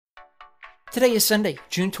Today is Sunday,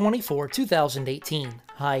 June 24, 2018.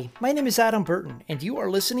 Hi, my name is Adam Burton, and you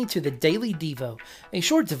are listening to the Daily Devo, a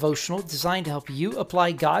short devotional designed to help you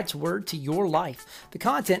apply God's Word to your life. The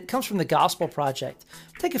content comes from the Gospel Project.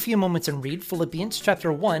 Take a few moments and read Philippians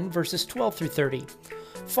chapter 1, verses 12 through 30.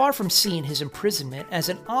 Far from seeing his imprisonment as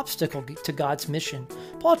an obstacle to God's mission,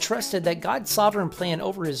 Paul trusted that God's sovereign plan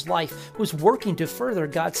over his life was working to further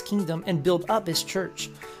God's kingdom and build up his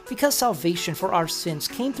church. Because salvation for our sins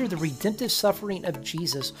came through the redemptive suffering of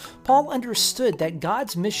Jesus, Paul understood that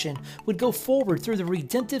God's mission would go forward through the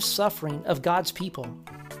redemptive suffering of God's people.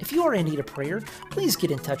 If you are in need of prayer, please get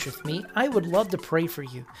in touch with me. I would love to pray for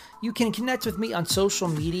you. You can connect with me on social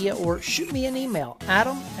media or shoot me an email,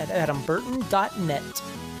 adam@adamburton.net.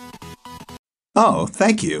 Oh,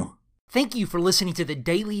 thank you. Thank you for listening to the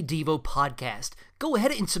Daily Devo podcast. Go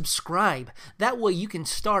ahead and subscribe. That way you can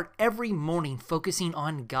start every morning focusing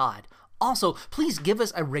on God. Also, please give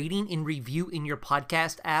us a rating and review in your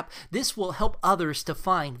podcast app. This will help others to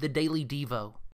find the Daily Devo.